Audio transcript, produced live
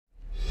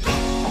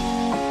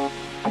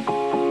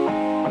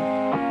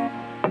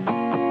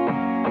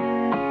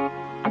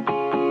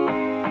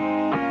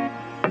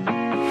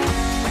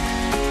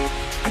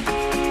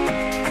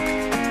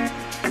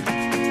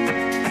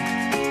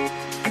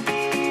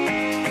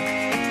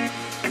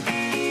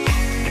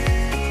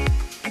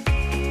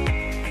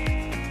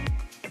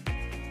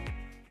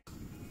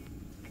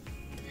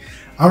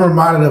I'm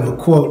reminded of a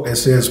quote that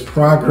says,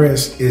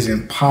 "Progress is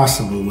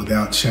impossible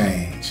without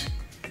change."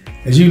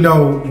 As you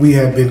know, we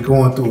have been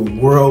going through a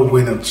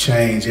whirlwind of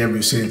change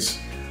ever since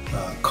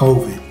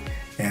COVID,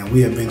 and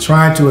we have been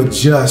trying to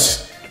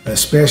adjust,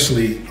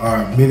 especially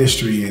our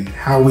ministry and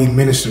how we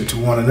minister to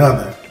one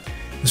another.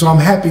 And so I'm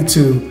happy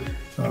to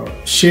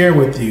share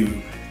with you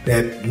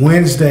that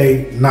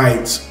Wednesday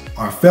nights,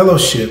 our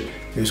fellowship,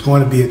 there's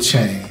going to be a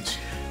change.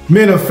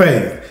 Men of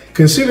faith,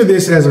 consider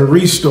this as a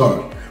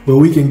restart where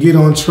we can get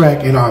on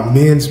track in our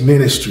men's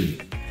ministry.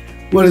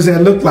 What does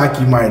that look like,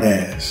 you might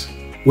ask?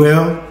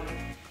 Well,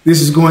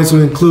 this is going to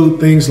include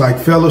things like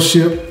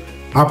fellowship,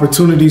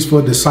 opportunities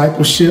for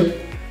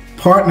discipleship,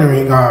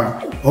 partnering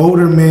our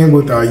older men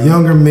with our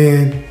younger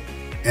men,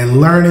 and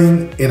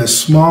learning in a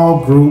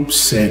small group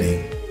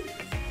setting.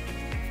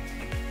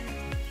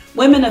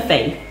 Women of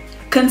faith,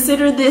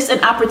 consider this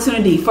an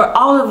opportunity for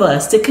all of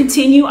us to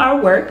continue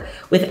our work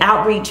with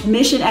outreach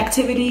mission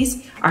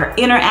activities, our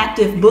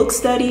interactive book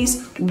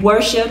studies,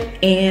 worship,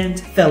 and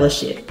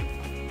fellowship.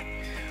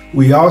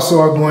 We also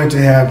are going to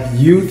have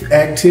youth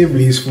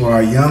activities for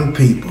our young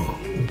people.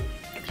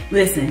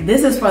 Listen,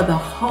 this is for the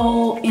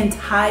whole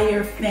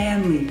entire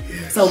family.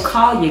 Yes. So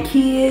call your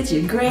kids,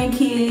 your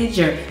grandkids,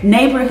 your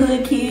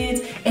neighborhood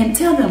kids, and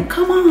tell them,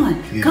 come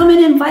on, come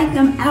and invite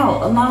them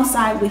out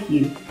alongside with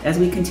you as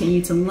we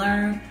continue to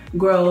learn,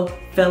 grow,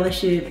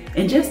 fellowship,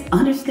 and just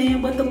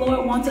understand what the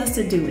Lord wants us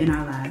to do in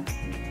our lives.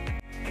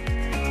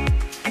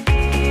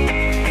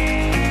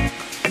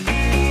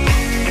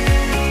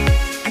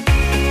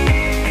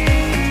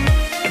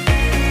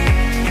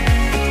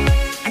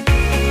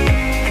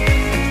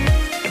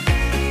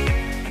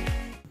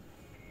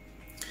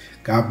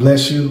 God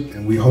bless you,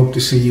 and we hope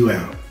to see you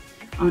out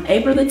on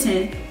April the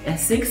 10th at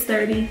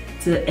 6:30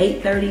 to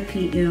 8:30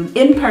 p.m.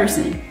 in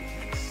person.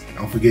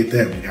 Don't forget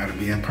that, we got to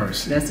be in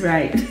person. That's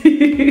right.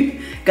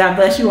 God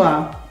bless you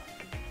all.